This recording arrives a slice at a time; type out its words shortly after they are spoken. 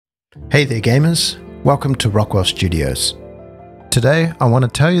Hey there gamers, welcome to Rockwell Studios. Today I want to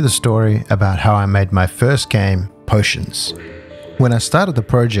tell you the story about how I made my first game, Potions. When I started the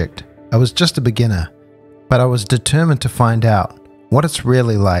project, I was just a beginner, but I was determined to find out what it's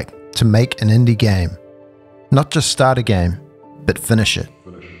really like to make an indie game. Not just start a game, but finish it.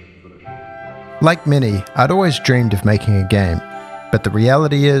 Like many, I'd always dreamed of making a game, but the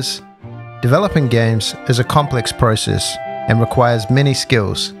reality is, developing games is a complex process and requires many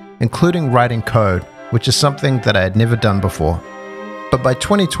skills, including writing code, which is something that I had never done before. But by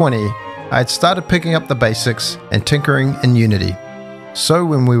 2020, I had started picking up the basics and tinkering in Unity. So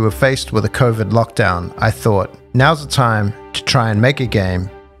when we were faced with a COVID lockdown, I thought, now's the time to try and make a game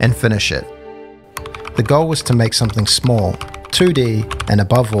and finish it. The goal was to make something small, 2D, and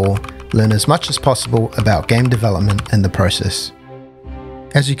above all, learn as much as possible about game development in the process.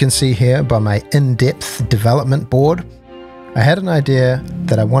 As you can see here by my in-depth development board, I had an idea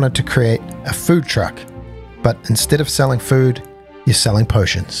that I wanted to create a food truck, but instead of selling food, you're selling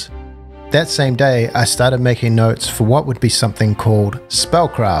potions. That same day, I started making notes for what would be something called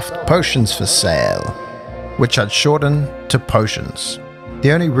Spellcraft Potions for Sale, which I'd shorten to Potions.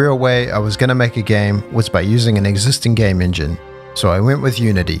 The only real way I was going to make a game was by using an existing game engine, so I went with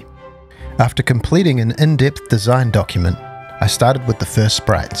Unity. After completing an in-depth design document, I started with the first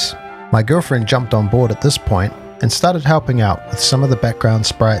sprites. My girlfriend jumped on board at this point and started helping out with some of the background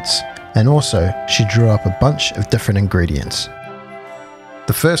sprites, and also she drew up a bunch of different ingredients.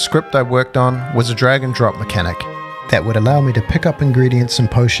 The first script I worked on was a drag and drop mechanic that would allow me to pick up ingredients and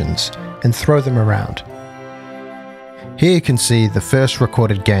potions and throw them around. Here you can see the first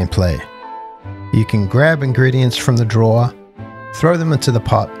recorded gameplay. You can grab ingredients from the drawer, throw them into the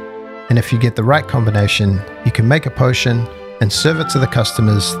pot, and if you get the right combination, you can make a potion and serve it to the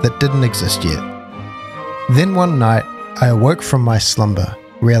customers that didn't exist yet. Then one night, I awoke from my slumber,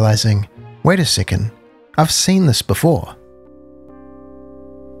 realizing, wait a second, I've seen this before.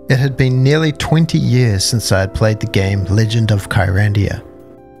 It had been nearly 20 years since I had played the game Legend of Kyrandia.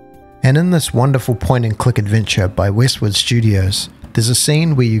 And in this wonderful point-and-click adventure by Westwood Studios, there's a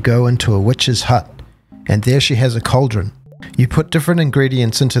scene where you go into a witch's hut, and there she has a cauldron. You put different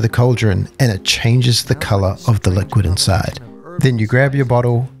ingredients into the cauldron, and it changes the color of the liquid inside. Then you grab your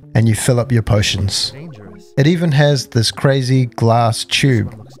bottle, and you fill up your potions. It even has this crazy glass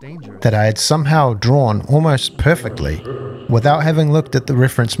tube that I had somehow drawn almost perfectly without having looked at the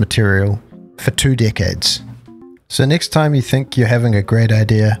reference material for 2 decades. So next time you think you're having a great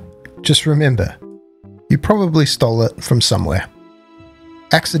idea, just remember, you probably stole it from somewhere.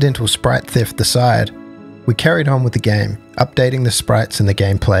 Accidental sprite theft aside, we carried on with the game, updating the sprites in the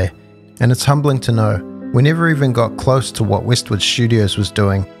gameplay, and it's humbling to know we never even got close to what Westwood Studios was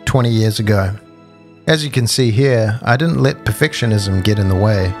doing 20 years ago. As you can see here, I didn't let perfectionism get in the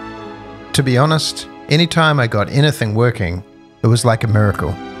way. To be honest, anytime I got anything working, it was like a miracle.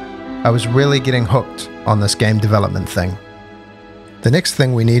 I was really getting hooked on this game development thing. The next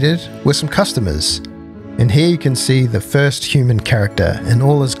thing we needed were some customers, and here you can see the first human character in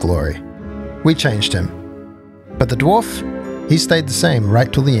all his glory. We changed him. But the dwarf, he stayed the same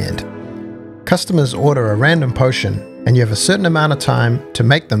right till the end. Customers order a random potion, and you have a certain amount of time to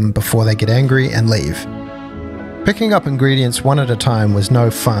make them before they get angry and leave. Picking up ingredients one at a time was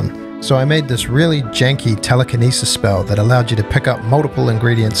no fun, so I made this really janky telekinesis spell that allowed you to pick up multiple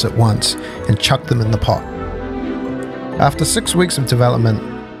ingredients at once and chuck them in the pot. After 6 weeks of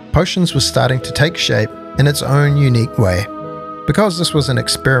development, Potions was starting to take shape in its own unique way. Because this was an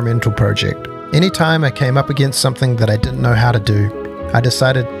experimental project, anytime I came up against something that I didn't know how to do, I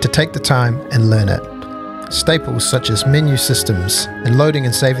decided to take the time and learn it. Staples such as menu systems and loading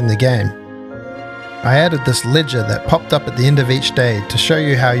and saving the game. I added this ledger that popped up at the end of each day to show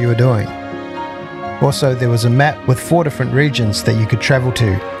you how you were doing. Also, there was a map with 4 different regions that you could travel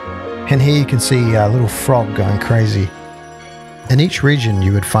to, and here you can see a little frog going crazy. In each region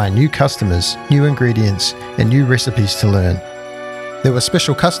you would find new customers, new ingredients, and new recipes to learn. There were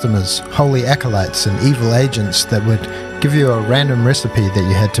special customers, holy acolytes and evil agents that would give you a random recipe that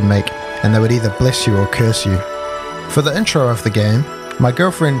you had to make, and they would either bless you or curse you. For the intro of the game, my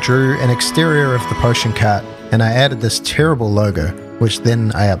girlfriend drew an exterior of the potion cart, and I added this terrible logo, which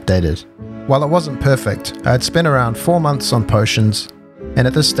then I updated. While it wasn't perfect, I had spent around 4 months on Potions, and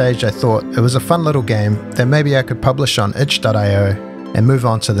at this stage I thought it was a fun little game that maybe I could publish on itch.io and move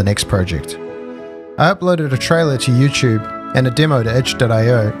on to the next project. I uploaded a trailer to YouTube and a demo to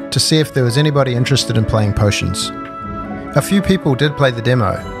itch.io to see if there was anybody interested in playing Potions. A few people did play the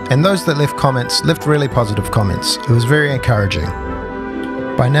demo, and those that left comments left really positive comments. It was very encouraging.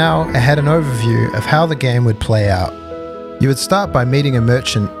 By now, I had an overview of how the game would play out. You would start by meeting a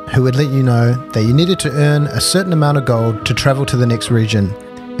merchant who would let you know that you needed to earn a certain amount of gold to travel to the next region,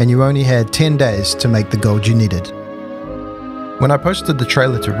 and you only had 10 days to make the gold you needed. When I posted the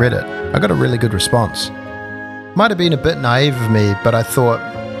trailer to Reddit, I got a really good response. Might have been a bit naive of me, but I thought,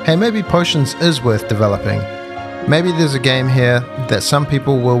 hey, maybe Potions is worth developing. Maybe there's a game here that some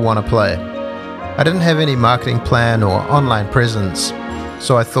people will want to play. I didn't have any marketing plan or online presence,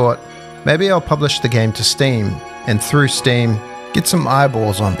 so I thought, maybe I'll publish the game to Steam, and through Steam, get some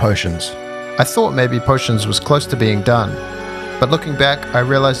eyeballs on Potions. I thought maybe Potions was close to being done, but looking back, I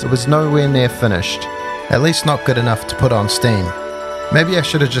realized it was nowhere near finished, at least not good enough to put on Steam. Maybe I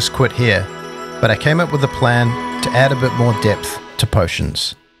should have just quit here, but I came up with a plan to add a bit more depth to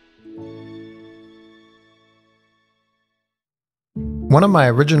Potions. One of my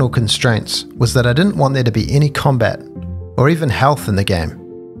original constraints was that I didn't want there to be any combat or even health in the game.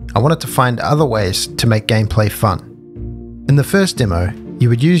 I wanted to find other ways to make gameplay fun. In the first demo, you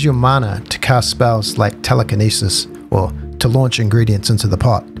would use your mana to cast spells like telekinesis or to launch ingredients into the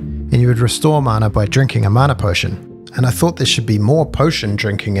pot, and you would restore mana by drinking a mana potion. And I thought there should be more potion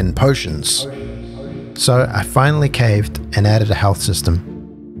drinking in Potions. So I finally caved and added a health system.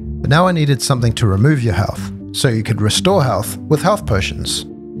 But now I needed something to remove your health, so you could restore health with health potions.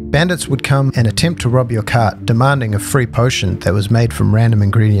 Bandits would come and attempt to rob your cart, demanding a free potion that was made from random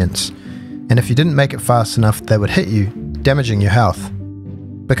ingredients. And if you didn't make it fast enough, they would hit you, damaging your health.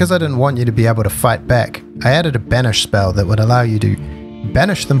 Because I didn't want you to be able to fight back, I added a banish spell that would allow you to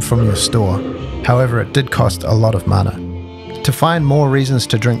banish them from your store. However, it did cost a lot of mana. To find more reasons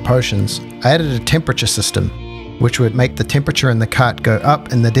to drink potions, I added a temperature system, which would make the temperature in the cart go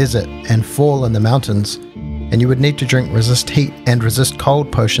up in the desert and fall in the mountains, and you would need to drink resist heat and resist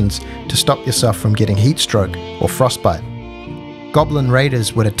cold potions to stop yourself from getting heat stroke or frostbite. Goblin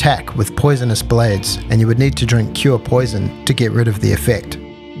raiders would attack with poisonous blades, and you would need to drink cure poison to get rid of the effect.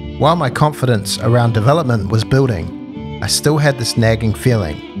 While my confidence around development was building, I still had this nagging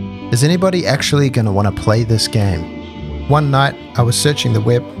feeling. Is anybody actually going to want to play this game? One night I was searching the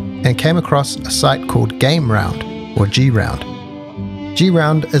web and came across a site called G.Round or G.Round.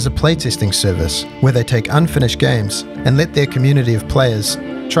 G.Round is a playtesting service where they take unfinished games and let their community of players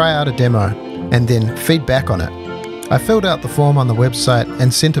try out a demo and then feedback on it. I filled out the form on the website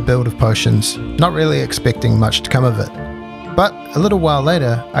and sent a build of Potions, not really expecting much to come of it. But a little while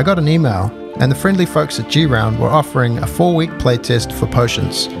later, I got an email and the friendly folks at G.Round were offering a 4-week playtest for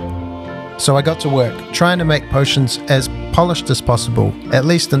Potions. So I got to work trying to make Potions as polished as possible, at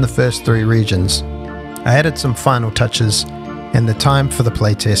least in the first 3 regions. I added some final touches, and the time for the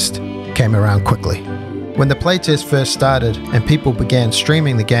playtest came around quickly. When the playtest first started and people began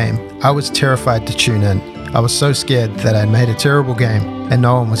streaming the game, I was terrified to tune in. I was so scared that I'd made a terrible game and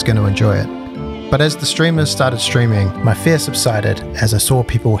no one was going to enjoy it. But as the streamers started streaming, my fear subsided as I saw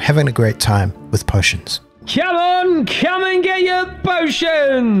people having a great time with Potions. Come on, come and get your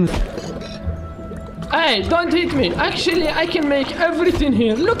potions! Hey, don't hit me. Actually, I can make everything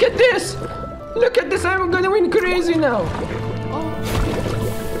here. Look at this! Look at this, I'm gonna win crazy now.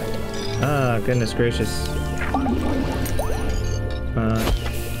 Ah, goodness gracious.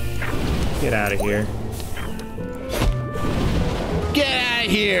 Get out of here. Get out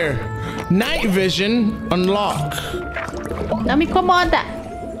of here! Night vision unlock. Dammi comoda.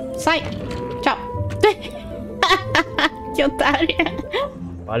 Sai. Ciao. Cute.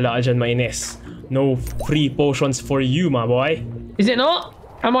 Wala ka dyan, mainis. No free potions for you, my boy. Is it not?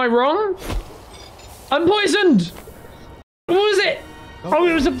 Am I wrong? I'm poisoned! What was it? Oh,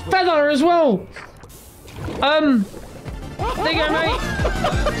 it was a feather as well. There you go, mate.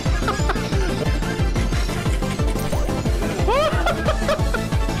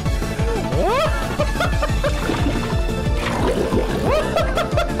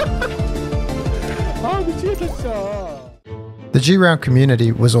 The G.Round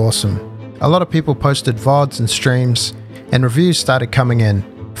community was awesome. A lot of people posted VODs and streams, and reviews started coming in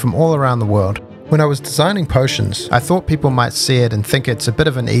from all around the world. When I was designing Potions, I thought people might see it and think it's a bit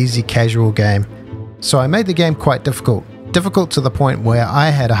of an easy casual game. So I made the game quite difficult to the point where I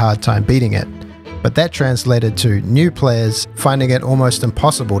had a hard time beating it. But that translated to new players finding it almost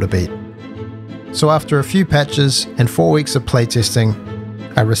impossible to beat. So after a few patches and 4 weeks of playtesting,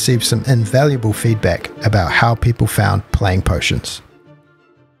 I received some invaluable feedback about how people found playing Potions.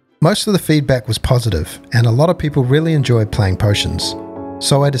 Most of the feedback was positive, and a lot of people really enjoyed playing Potions.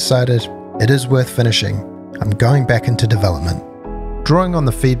 So I decided, it is worth finishing. I'm going back into development. Drawing on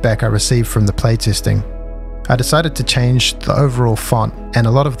the feedback I received from the playtesting, I decided to change the overall font and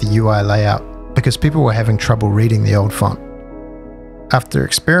a lot of the UI layout because people were having trouble reading the old font. After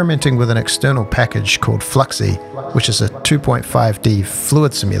experimenting with an external package called Fluxy, which is a 2.5D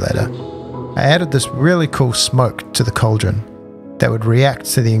fluid simulator, I added this really cool smoke to the cauldron that would react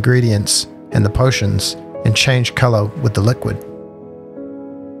to the ingredients and the potions and change color with the liquid.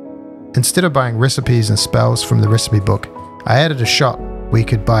 Instead of buying recipes and spells from the recipe book, I added a shop where you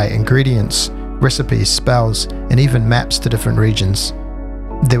could buy ingredients, recipes, spells, and even maps to different regions.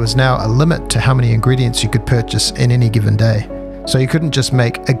 There was now a limit to how many ingredients you could purchase in any given day, so you couldn't just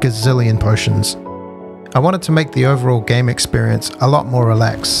make a gazillion potions. I wanted to make the overall game experience a lot more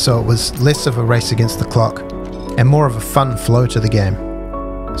relaxed, so it was less of a race against the clock and more of a fun flow to the game.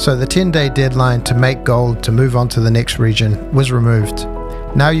 So the 10-day deadline to make gold to move on to the next region was removed.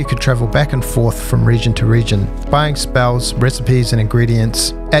 Now you could travel back and forth from region to region, buying spells, recipes and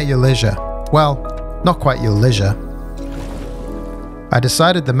ingredients at your leisure. Well, not quite your leisure. I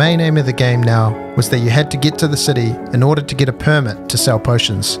decided the main aim of the game now was that you had to get to the city in order to get a permit to sell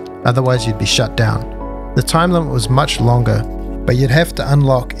potions, otherwise you'd be shut down. The time limit was much longer, but you'd have to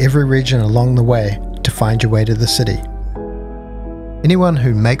unlock every region along the way to find your way to the city. Anyone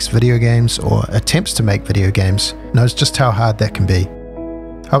who makes video games or attempts to make video games knows just how hard that can be.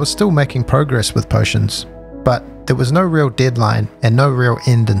 I was still making progress with potions, but there was no real deadline and no real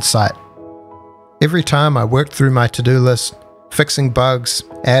end in sight. Every time I worked through my to-do list, fixing bugs,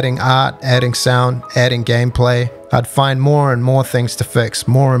 adding art, adding sound, adding gameplay, I'd find more and more things to fix,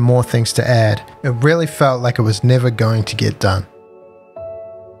 more and more things to add. It really felt like it was never going to get done.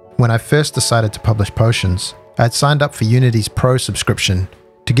 When I first decided to publish Potions, I had signed up for Unity's Pro subscription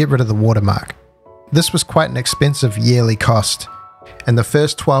to get rid of the watermark. This was quite an expensive yearly cost, and the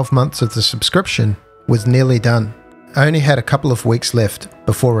first 12 months of the subscription was nearly done. I only had a couple of weeks left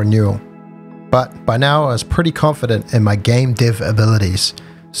before renewal. But by now I was pretty confident in my game dev abilities,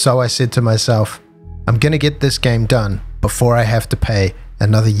 so I said to myself, I'm gonna get this game done before I have to pay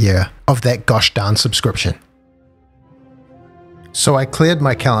another year of that gosh darn subscription. So I cleared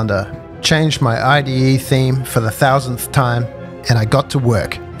my calendar, changed my IDE theme for the 1000th time, and I got to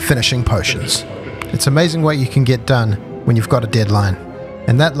work finishing Potions. It's amazing what you can get done when you've got a deadline,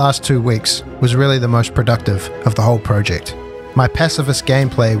 and that last 2 weeks was really the most productive of the whole project. My pacifist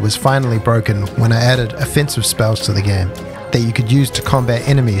gameplay was finally broken when I added offensive spells to the game that you could use to combat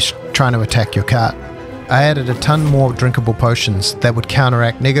enemies trying to attack your cart. I added a ton more drinkable potions that would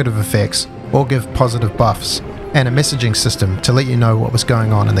counteract negative effects or give positive buffs, and a messaging system to let you know what was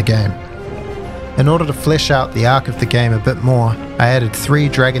going on in the game. In order to flesh out the arc of the game a bit more, I added 3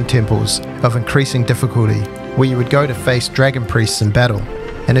 dragon temples of increasing difficulty where you would go to face dragon priests in battle,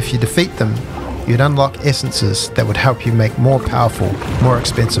 and if you defeat them, you'd unlock essences that would help you make more powerful, more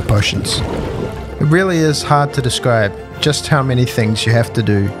expensive potions. It really is hard to describe just how many things you have to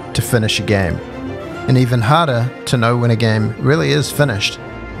do to finish a game, and even harder to know when a game really is finished.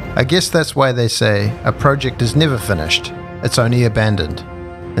 I guess that's why they say a project is never finished, it's only abandoned.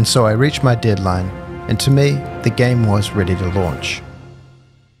 And so I reached my deadline, and to me, the game was ready to launch.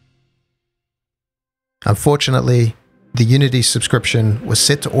 Unfortunately, the Unity subscription was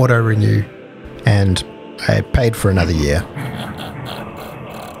set to auto-renew, and I paid for another year.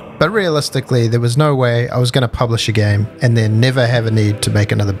 But realistically, there was no way I was going to publish a game and then never have a need to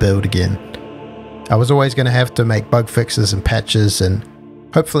make another build again. I was always going to have to make bug fixes and patches and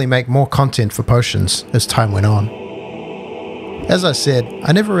hopefully make more content for Potions as time went on. As I said,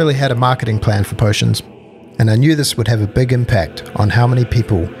 I never really had a marketing plan for Potions, and I knew this would have a big impact on how many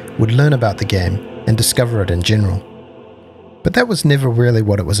people would learn about the game and discover it in general. But that was never really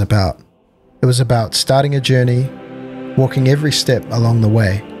what it was about. It was about starting a journey, walking every step along the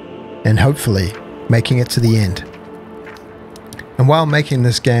way, and hopefully making it to the end. And while making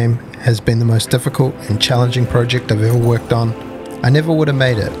this game has been the most difficult and challenging project I've ever worked on, I never would have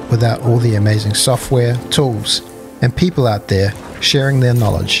made it without all the amazing software, tools, and people out there sharing their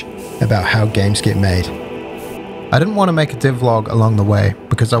knowledge about how games get made. I didn't want to make a devlog along the way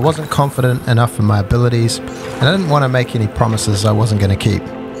because I wasn't confident enough in my abilities, and I didn't want to make any promises I wasn't going to keep.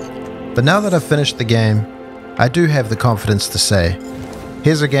 But now that I've finished the game, I do have the confidence to say,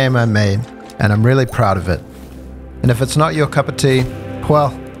 here's a game I made, and I'm really proud of it. And if it's not your cup of tea,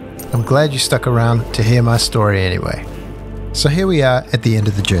 well, I'm glad you stuck around to hear my story anyway. So here we are at the end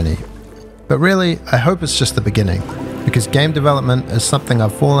of the journey. But really, I hope it's just the beginning, because game development is something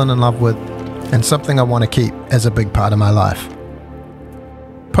I've fallen in love with, and something I want to keep as a big part of my life.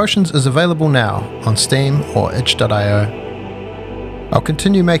 Potions is available now on Steam or itch.io. I'll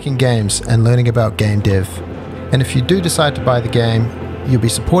continue making games and learning about game dev, and if you do decide to buy the game, you'll be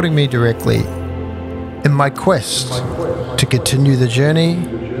supporting me directly in my quest to continue the journey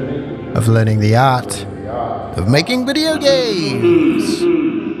of learning the art of making video games.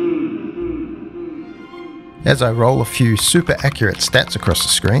 As I roll a few super accurate stats across the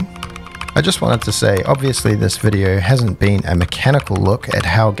screen, I just wanted to say, obviously this video hasn't been a mechanical look at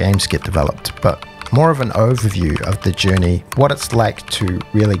how games get developed, but more of an overview of the journey, what it's like to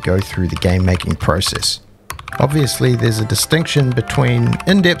really go through the game making process. Obviously there's a distinction between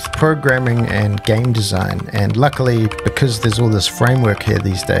in-depth programming and game design, and luckily because there's all this framework here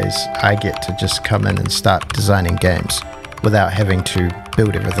these days, I get to just come in and start designing games without having to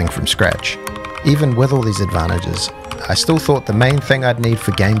build everything from scratch. Even with all these advantages, I still thought the main thing I'd need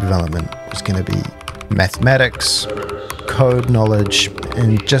for game development was going to be mathematics, code knowledge,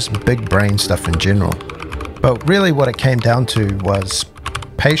 and just big brain stuff in general. But really what it came down to was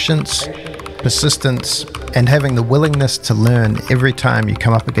patience, persistence, and having the willingness to learn every time you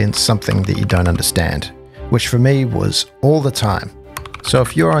come up against something that you don't understand, which for me was all the time. So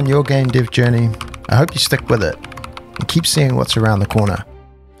if you're on your game dev journey, I hope you stick with it and keep seeing what's around the corner.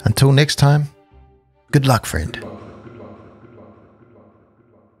 Until next time, good luck, friend.